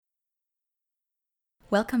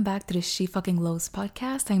Welcome back to the She Fucking Lows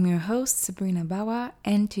podcast. I'm your host, Sabrina Bawa,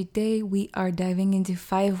 and today we are diving into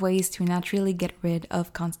 5 ways to naturally get rid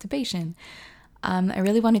of constipation. I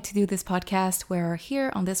really wanted to do this podcast where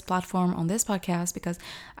here on this platform, on this podcast, because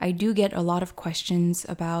I do get a lot of questions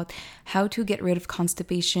about how to get rid of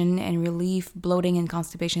constipation and relieve bloating and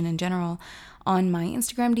constipation in general on my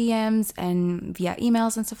Instagram DMs and via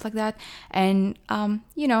emails and stuff like that. And,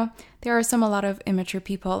 there are a lot of immature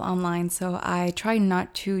people online, so I try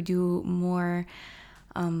not to do more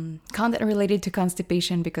content related to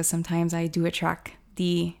constipation because sometimes I do attract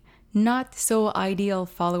the not so ideal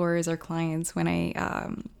followers or clients when I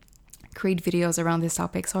create videos around this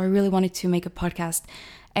topic. So I really wanted to make a podcast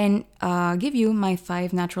and give you my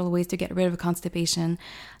 5 natural ways to get rid of constipation,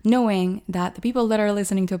 knowing that the people that are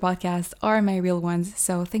listening to a podcast are my real ones.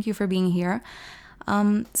 So thank you for being here.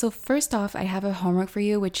 So first off, I have a homework for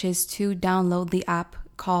you, which is to download the app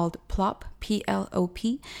called Plop,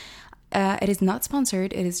 P-L-O-P. It is not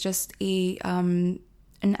sponsored. It is just an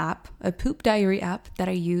app, a poop diary app that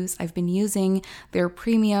I use. I've been using their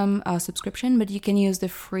premium subscription, but you can use the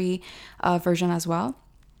free version as well.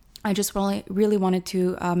 I just really wanted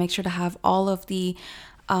to make sure to have all of the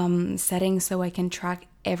settings so I can track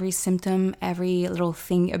every symptom, every little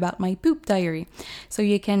thing about my poop diary. So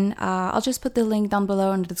you can, I'll just put the link down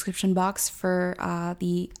below in the description box for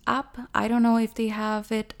the app. I don't know if they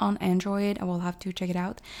have it on Android. I will have to check it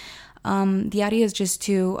out. The idea is just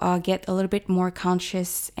to get a little bit more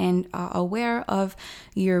conscious and aware of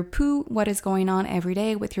your poo, what is going on every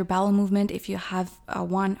day with your bowel movement, if you have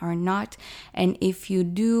one or not, and if you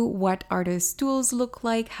do, what are the stools look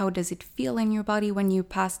like, how does it feel in your body when you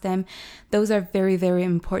pass them. Those are very, very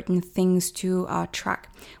important things to track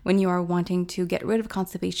when you are wanting to get rid of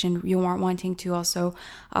constipation. You are wanting to also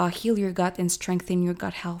heal your gut and strengthen your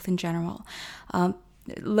gut health in general.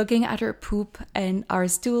 Looking at our poop and our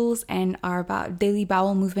stools and our daily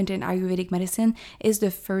bowel movement in Ayurvedic medicine is the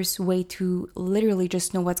first way to literally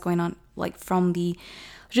just know what's going on, like from the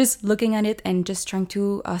just looking at it and just trying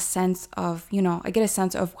to I get a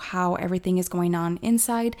sense of how everything is going on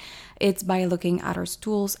inside. It's by looking at our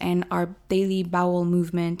stools and our daily bowel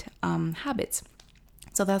movement habits.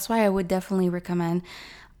 So that's why I would definitely recommend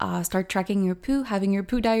start tracking your poo, having your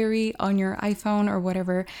poo diary on your iPhone or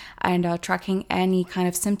whatever, and tracking any kind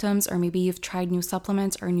of symptoms, or maybe you've tried new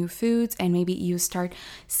supplements or new foods, and maybe you start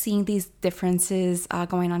seeing these differences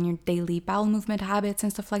going on your daily bowel movement habits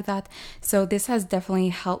and stuff like that. So this has definitely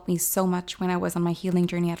helped me so much when I was on my healing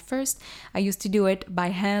journey at first. I used to do it by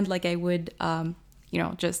hand, like I would,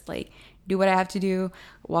 just like do what I have to do,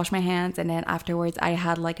 wash my hands, and then afterwards I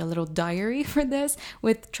had like a little diary for this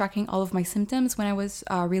with tracking all of my symptoms when I was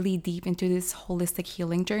really deep into this holistic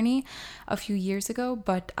healing journey a few years ago.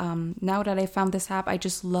 But now that I found this app, I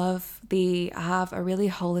just love they have a really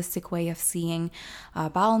holistic way of seeing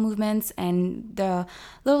bowel movements and the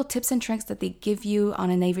little tips and tricks that they give you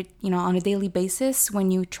on a daily basis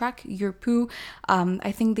when you track your poo.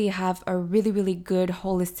 I think they have a really, really good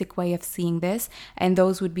holistic way of seeing this, and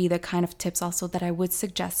those would be the kind of tips also that I would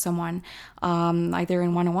suggest someone either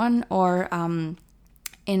in one-on-one or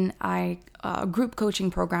in a group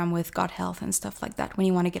coaching program with gut health and stuff like that. When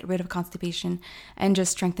you want to get rid of constipation and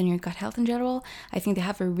just strengthen your gut health in general, I think they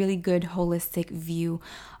have a really good holistic view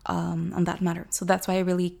on that matter. So that's why I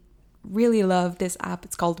really love this app.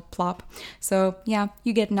 It's called Plop. So yeah,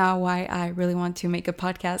 you get now why I really want to make a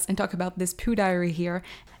podcast and talk about this poo diary here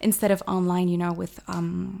instead of online, with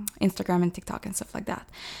Instagram and TikTok and stuff like that.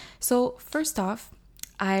 So first off,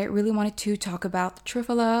 I really wanted to talk about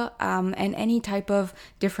Triphala and any type of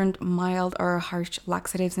different mild or harsh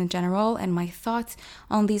laxatives in general, and my thoughts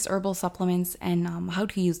on these herbal supplements and how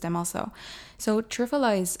to use them also. So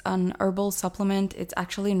Triphala is an herbal supplement. It's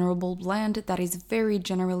actually an herbal blend that is very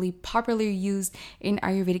generally popularly used in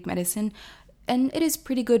Ayurvedic medicine. And it is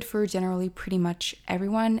pretty good for generally pretty much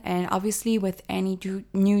everyone. And obviously with any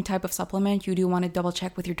new type of supplement, you do want to double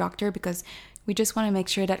check with your doctor, because we just want to make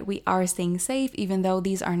sure that we are staying safe. Even though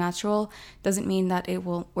these are natural, doesn't mean that it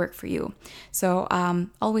will work for you. So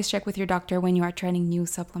always check with your doctor when you are trying new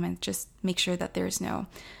supplements. Just make sure that there's no,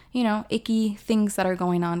 icky things that are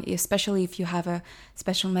going on, especially if you have a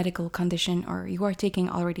special medical condition or you are taking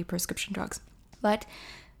already prescription drugs. But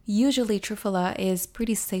usually Triphala is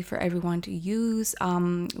pretty safe for everyone to use.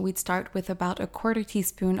 We'd start with about a 1/4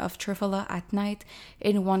 teaspoon of Triphala at night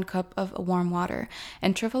in 1 cup of warm water.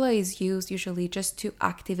 And Triphala is used usually just to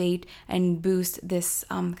activate and boost this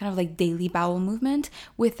kind of like daily bowel movement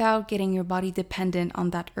without getting your body dependent on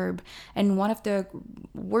that herb. And one of the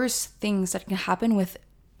worst things that can happen with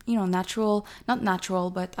natural, not natural,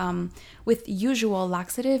 but with usual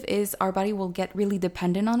laxative is our body will get really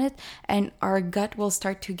dependent on it, and our gut will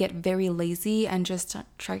start to get very lazy and just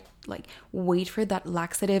try wait for that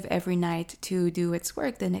laxative every night to do its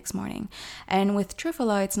work the next morning. And with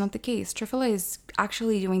Triphala, it's not the case. Triphala is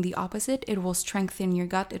actually doing the opposite. It will strengthen your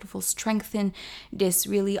gut. It will strengthen this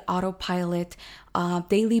really autopilot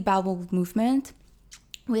daily bowel movement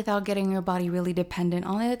without getting your body really dependent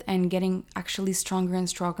on it, and getting actually stronger and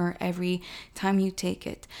stronger every time you take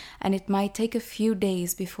it. And it might take a few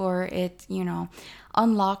days before it,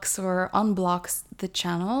 unlocks or unblocks the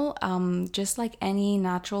channel. Just like any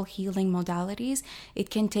natural healing modalities, it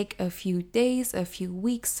can take a few days, a few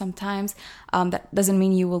weeks sometimes. That doesn't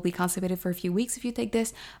mean you will be constipated for a few weeks if you take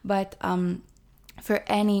this, but for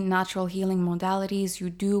any natural healing modalities,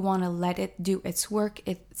 you do want to let it do its work.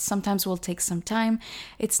 It sometimes will take some time.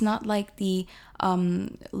 It's not like the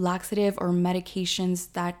laxative or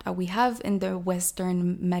medications that we have in the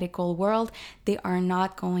Western medical world. They are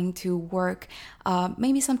not going to work.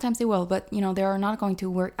 Maybe sometimes they will, but they are not going to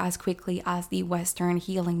work as quickly as the Western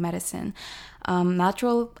healing medicine.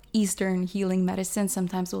 Natural Eastern healing medicine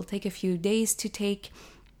sometimes will take a few days to take,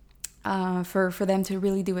 for them to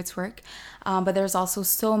really do its work. But there's also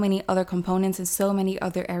so many other components and so many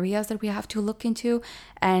other areas that we have to look into,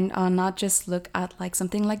 and not just look at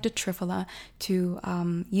something like the Triphala to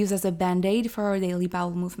use as a band-aid for our daily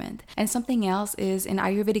bowel movement. And something else is, in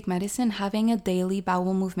Ayurvedic medicine, having a daily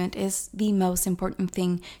bowel movement is the most important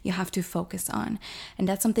thing you have to focus on. And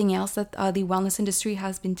that's something else that the wellness industry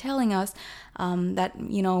has been telling us, that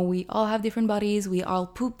we all have different bodies, we all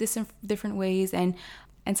poop different ways, and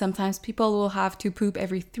sometimes people will have to poop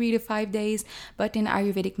every 3 to 5 days, but in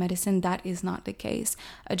Ayurvedic medicine, that is not the case.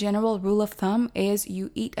 A general rule of thumb is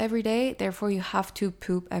you eat every day, therefore you have to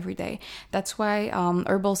poop every day. That's why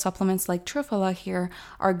herbal supplements like Triphala here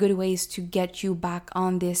are good ways to get you back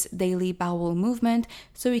on this daily bowel movement,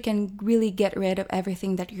 so we can really get rid of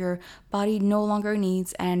everything that your body no longer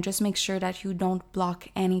needs, and just make sure that you don't block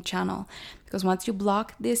any channel. Because once you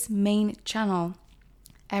block this main channel,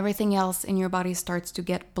 everything else in your body starts to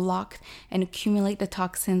get blocked and accumulate the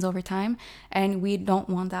toxins over time, and we don't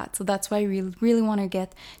want that. So that's why we really want to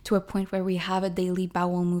get to a point where we have a daily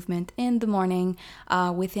bowel movement in the morning,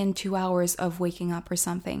 within 2 hours of waking up or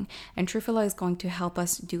something. And Triphala is going to help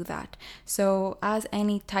us do that. So as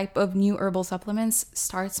any type of new herbal supplements,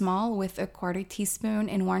 start small with a 1/4 teaspoon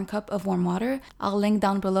in 1 cup of warm water. I'll link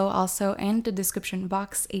down below also in the description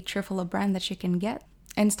box a Triphala brand that you can get.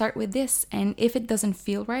 And start with this. And if it doesn't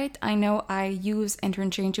feel right, I know I use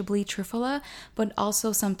interchangeably Triphala, but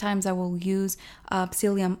also sometimes I will use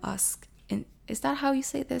psyllium husk. Is that how you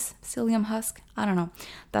say this? Psyllium husk? I don't know.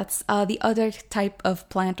 That's the other type of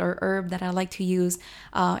plant or herb that I like to use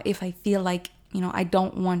if I feel like, I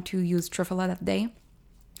don't want to use Triphala that day.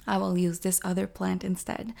 I will use this other plant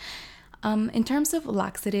instead. In terms of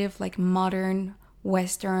laxative, like modern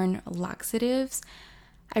Western laxatives,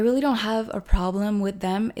 I really don't have a problem with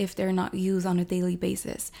them if they're not used on a daily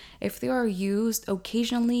basis. If they are used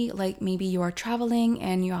occasionally, like maybe you are traveling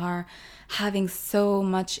and you are having so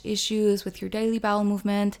much issues with your daily bowel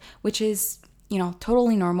movement, which is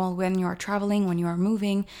totally normal when you are traveling, when you are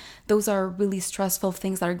moving. Those are really stressful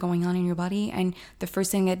things that are going on in your body, and the first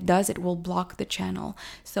thing it does, it will block the channel.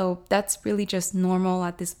 So that's really just normal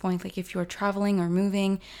at this point. Like if you're traveling or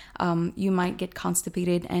moving, you might get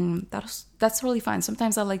constipated, and that's really fine.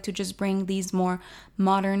 Sometimes I like to just bring these more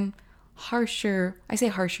modern, harsher, I say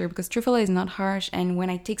harsher because Triphala is not harsh, and when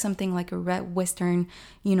I take something like a red Western,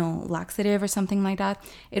 laxative or something like that,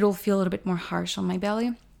 it'll feel a little bit more harsh on my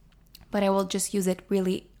belly. But I will just use it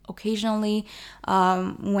really occasionally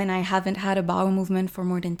when I haven't had a bowel movement for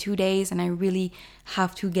more than 2 days and I really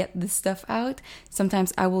have to get this stuff out.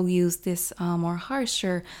 Sometimes I will use this more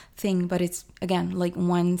harsher thing, but it's again like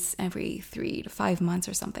once every 3 to 5 months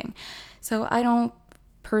or something. So I don't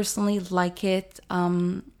personally like it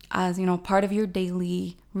as part of your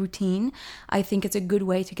daily routine. I think it's a good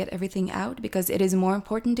way to get everything out, because it is more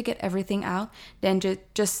important to get everything out than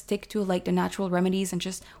just stick to like the natural remedies and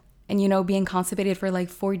being constipated for like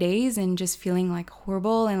 4 days and just feeling like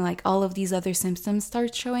horrible and like all of these other symptoms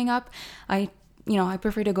start showing up. I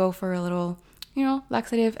prefer to go for a little,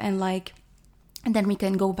 laxative and then we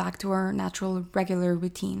can go back to our natural, regular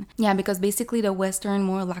routine. Yeah, because basically the Western,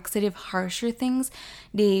 more laxative, harsher things,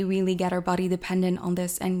 they really get our body dependent on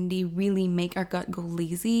this, and they really make our gut go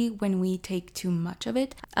lazy when we take too much of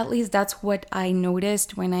it. At least that's what I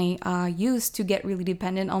noticed when I used to get really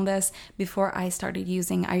dependent on this before I started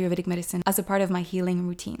using Ayurvedic medicine as a part of my healing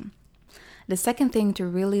routine. The second thing to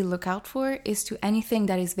really look out for is to anything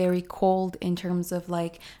that is very cold in terms of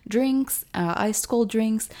like drinks, ice cold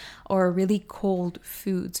drinks, or really cold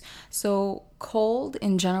foods. So cold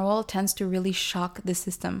in general tends to really shock the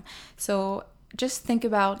system. So just think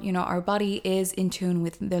about, our body is in tune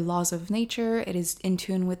with the laws of nature. It is in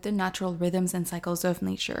tune with the natural rhythms and cycles of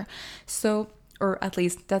nature. So, or at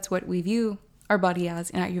least that's what we view our body as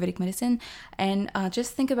in Ayurvedic medicine. And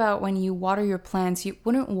just think about when you water your plants, you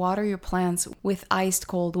wouldn't water your plants with iced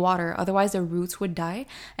cold water, otherwise the roots would die.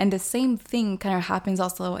 And the same thing kind of happens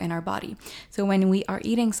also in our body. So when we are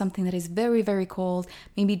eating something that is very, very cold,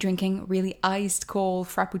 maybe drinking really iced cold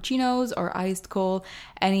frappuccinos or iced cold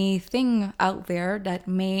anything out there that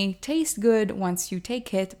may taste good once you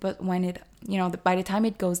take it, but when it by the time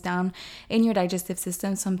it goes down in your digestive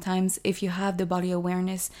system, sometimes if you have the body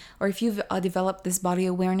awareness, or if you've developed this body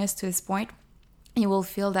awareness to this point, you will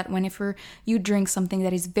feel that whenever you drink something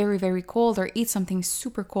that is very, very cold or eat something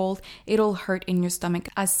super cold, it'll hurt in your stomach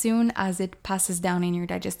as soon as it passes down in your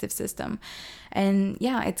digestive system. And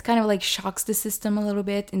yeah, it's kind of like shocks the system a little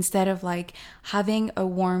bit. Instead of like having a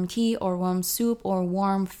warm tea or warm soup or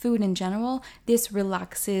warm food in general, this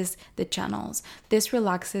relaxes the channels. This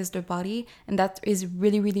relaxes the body. And that is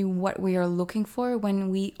really, really what we are looking for when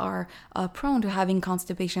we are prone to having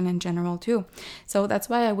constipation in general too. So that's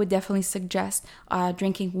why I would definitely suggest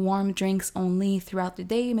drinking warm drinks only throughout the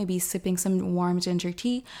day, maybe sipping some warm ginger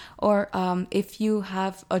tea, or if you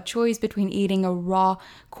have a choice between eating a raw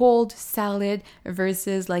cold salad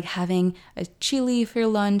versus like having a chili for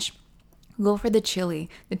lunch, go for the chili.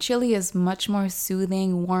 The chili is much more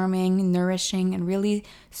soothing, warming, nourishing, and really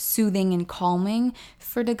soothing and calming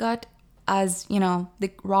for the gut as,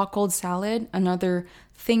 the raw cold salad, another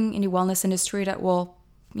thing in the wellness industry that will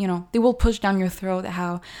they will push down your throat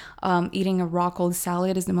how eating a raw cold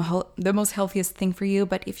salad is the most healthiest thing for you.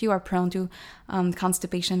 But if you are prone to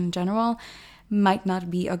constipation in general, might not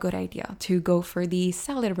be a good idea to go for the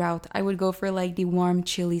salad route. I would go for like the warm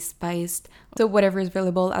chili spiced, so whatever is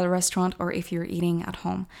available at a restaurant or if you're eating at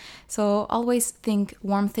home. So always think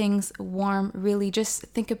warm things, really just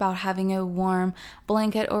think about having a warm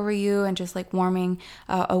blanket over you and just like warming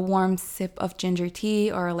a warm sip of ginger tea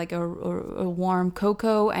or like a warm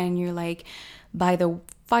cocoa, and you're like by the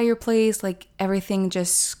fireplace, like everything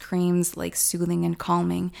just screams like soothing and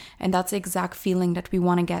calming. And that's the exact feeling that we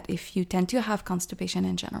want to get if you tend to have constipation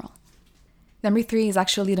in general. Number 3 is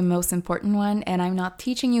actually the most important one, and I'm not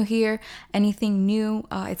teaching you here anything new.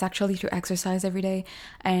 It's actually to exercise every day,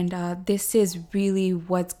 and this is really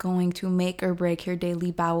what's going to make or break your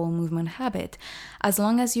daily bowel movement habit. As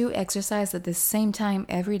long as you exercise at the same time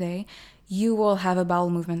every day, you will have a bowel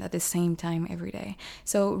movement at the same time every day.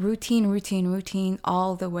 So routine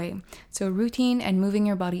all the way. So routine and moving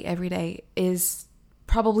your body every day is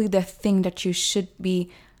probably the thing that you should be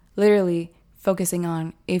literally focusing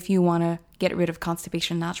on if you want to get rid of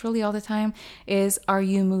constipation naturally all the time. Is, are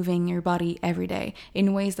you moving your body every day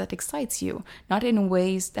in ways that excites you, not in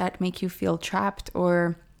ways that make you feel trapped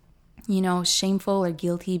or shameful or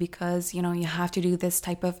guilty because you have to do this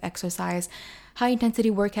type of exercise, high intensity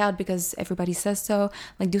workout because everybody says so.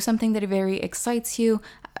 Like, do something that very excites you.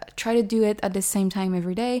 Try to do it at the same time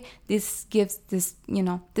every day. This gives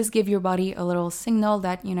give your body a little signal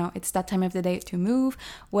that it's that time of the day to move.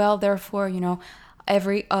 Well, therefore,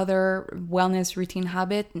 every other wellness routine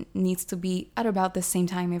habit needs to be at about the same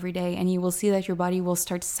time every day, and you will see that your body will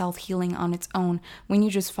start self-healing on its own when you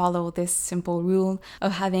just follow this simple rule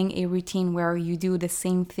of having a routine where you do the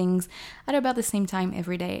same things at about the same time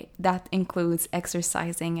every day. That includes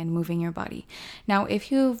exercising and moving your body. Now,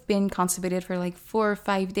 if you've been constipated for like 4 or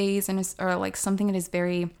 5 days or like something that is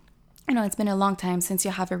very it's been a long time since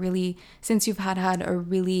you've had a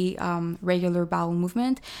really regular bowel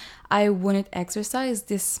movement, I wouldn't exercise.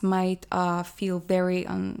 This might feel very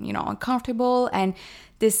uncomfortable, and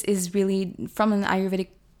this is really, from an Ayurvedic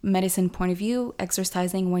medicine point of view,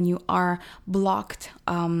 exercising when you are blocked,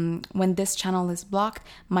 when this channel is blocked,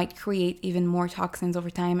 might create even more toxins over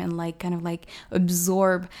time and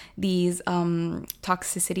absorb these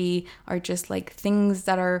toxicity, or just like things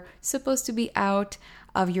that are supposed to be out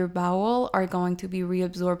of your bowel are going to be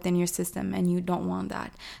reabsorbed in your system, and you don't want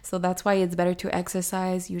that. So that's why it's better to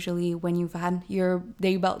exercise usually when you've had your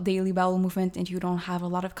daily bowel movement and you don't have a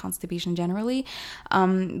lot of constipation generally.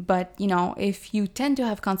 But if you tend to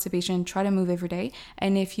have constipation, try to move every day.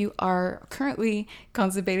 And if you are currently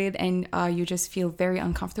constipated and you just feel very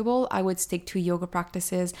uncomfortable, I would stick to yoga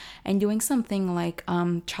practices and doing something like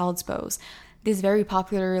child's pose. This very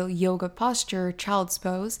popular yoga posture, child's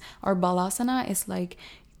pose or balasana, is like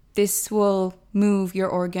this will move your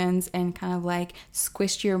organs and kind of like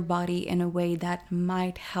squish your body in a way that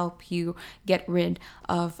might help you get rid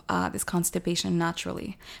of this constipation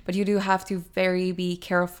naturally. But you do have to be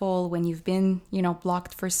careful when you've been,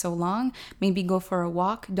 blocked for so long. Maybe go for a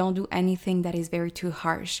walk. Don't do anything that is very too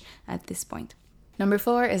harsh at this point. Number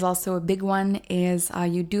 4 is also a big one, is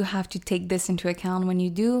you do have to take this into account when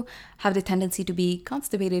you do have the tendency to be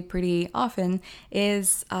constipated pretty often,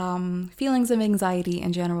 is feelings of anxiety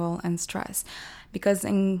in general and stress. Because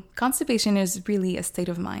constipation is really a state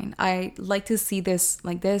of mind. I like to see this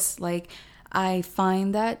like this, like I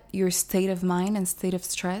find that your state of mind and state of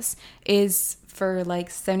stress is for like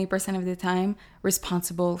 70% of the time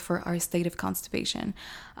responsible for our state of constipation.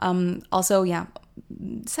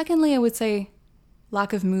 Secondly, I would say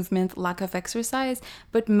lack of movement, lack of exercise,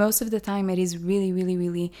 but most of the time it is really, really,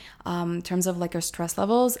 really in terms of like our stress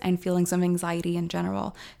levels and feelings of anxiety in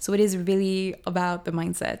general. So it is really about the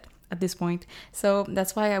mindset at this point. So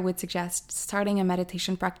that's why I would suggest starting a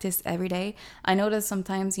meditation practice every day. I know that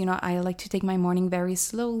sometimes, I like to take my morning very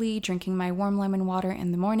slowly, drinking my warm lemon water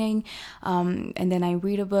in the morning, and then I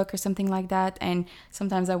read a book or something like that. And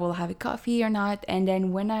sometimes I will have a coffee or not. And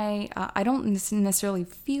then when I don't necessarily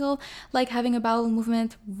feel like having a bowel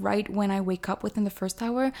movement right when I wake up within the first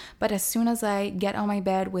hour, but as soon as I get on my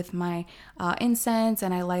bed with my incense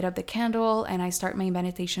and I light up the candle and I start my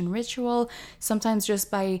meditation ritual, sometimes just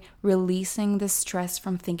by releasing the stress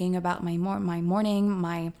from thinking about my morning,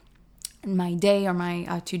 my day, or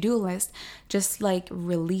my to-do list, just like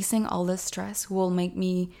releasing all the stress will make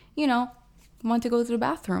me, want to go to the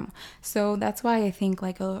bathroom. So that's why I think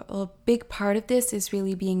like a big part of this is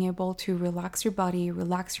really being able to relax your body,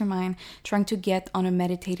 relax your mind, trying to get on a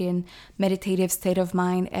meditative state of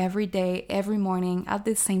mind every day, every morning at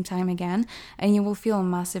the same time again, and you will feel a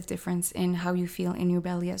massive difference in how you feel in your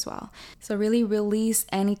belly as well. So really release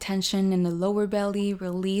any tension in the lower belly,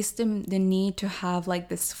 release the need to have like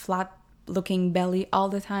this flat looking belly all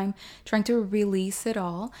the time, trying to release it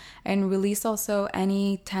all, and release also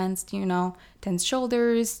any tense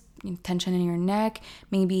shoulders, tension in your neck,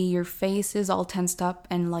 maybe your face is all tensed up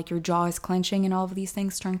and like your jaw is clenching and all of these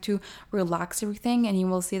things, trying to relax everything, and you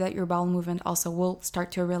will see that your bowel movement also will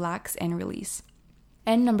start to relax and release.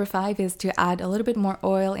 And number 5 is to add a little bit more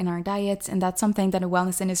oil in our diets, and that's something that the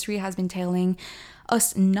wellness industry has been telling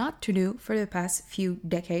us not to do for the past few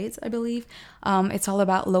decades, I believe. It's all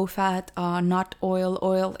about low fat, not oil.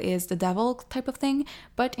 Oil is the devil type of thing,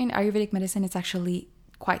 but in Ayurvedic medicine, it's actually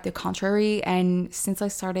quite the contrary. And since I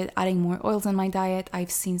started adding more oils in my diet,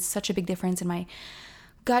 I've seen such a big difference in my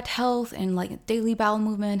gut health and like daily bowel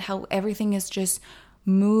movement, how everything is just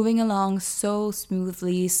moving along so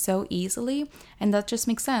smoothly, so easily. And that just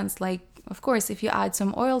makes sense. Like, of course, if you add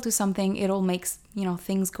some oil to something, it'll make,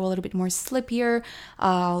 things go a little bit more slippier,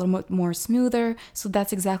 a little bit more smoother. So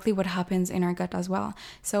that's exactly what happens in our gut as well.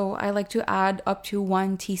 So I like to add up to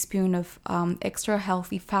 1 teaspoon of extra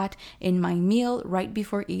healthy fat in my meal right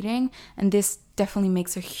before eating. And this definitely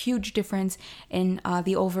makes a huge difference in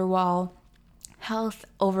the overall health,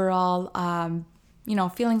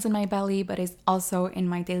 feelings in my belly, but it's also in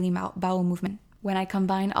my daily bowel movement when I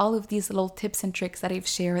combine all of these little tips and tricks that I've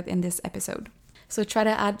shared in this episode. So try to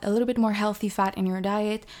add a little bit more healthy fat in your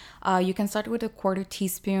diet. You can start with a 1/4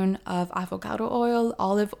 teaspoon of avocado oil,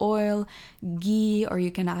 olive oil, ghee, or you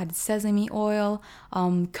can add sesame oil,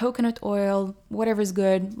 coconut oil, whatever's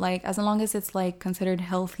good. Like, as long as it's like considered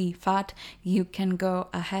healthy fat, you can go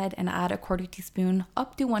ahead and add a 1/4 teaspoon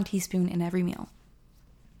up to 1 teaspoon in every meal.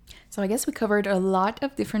 So I guess we covered a lot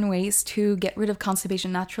of different ways to get rid of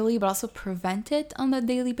constipation naturally, but also prevent it on a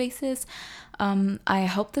daily basis. I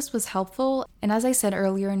hope this was helpful. And as I said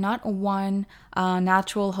earlier, not one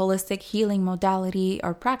natural holistic healing modality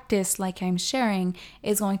or practice like I'm sharing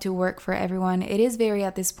is going to work for everyone. It is very,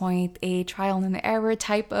 at this point, a trial and error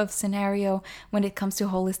type of scenario when it comes to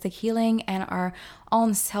holistic healing and our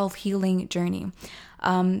own self-healing journey.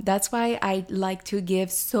 That's why I like to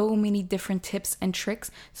give so many different tips and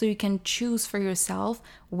tricks so you can choose for yourself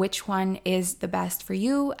which one is the best for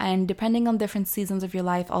you. And depending on different seasons of your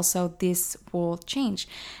life, also this will change.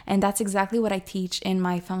 And that's exactly what I teach in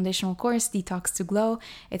my foundational course, Detox to Glow.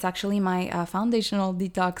 It's actually my foundational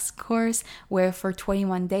detox course where for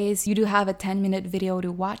 21 days you do have a 10-minute video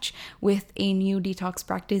to watch with a new detox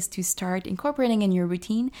practice to start incorporating in your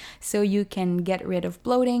routine so you can get rid of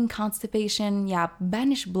bloating, constipation,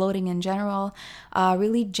 banish bloating in general,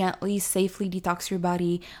 really gently, safely detox your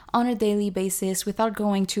body on a daily basis without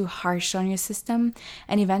going too harsh on your system,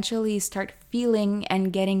 and eventually start feeling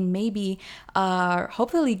and getting maybe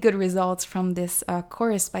hopefully good results from this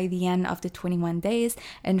course by the end of the 21 days.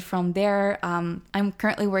 And from there, I'm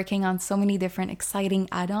currently working on so many different exciting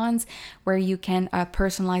add-ons where you can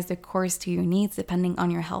personalize the course to your needs depending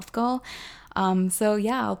on your health goal. So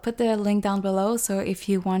yeah, I'll put the link down below. So if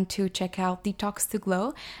you want to check out Detox to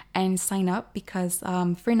Glow and sign up, because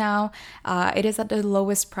for now it is at the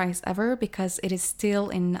lowest price ever because it is still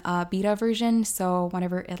in beta version. So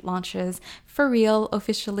whenever it launches for real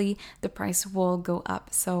officially, the price will go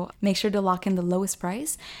up. So make sure to lock in the lowest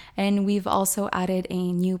price. And we've also added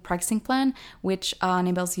a new pricing plan, which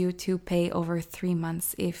enables you to pay over 3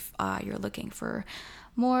 months if you're looking for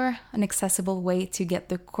more an accessible way to get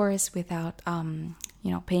the course without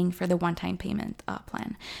paying for the one-time payment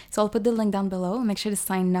plan. So I'll put the link down below. Make sure to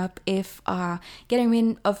sign up if getting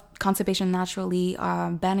rid of constipation naturally,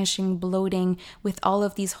 banishing bloating with all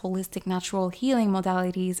of these holistic natural healing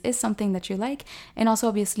modalities is something that you like. And also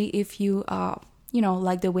obviously if you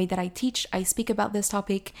like the way that I teach, I speak about this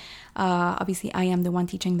topic. Obviously I am the one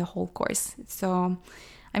teaching the whole course. So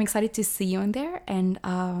I'm excited to see you in there, and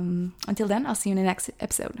until then, I'll see you in the next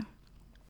episode.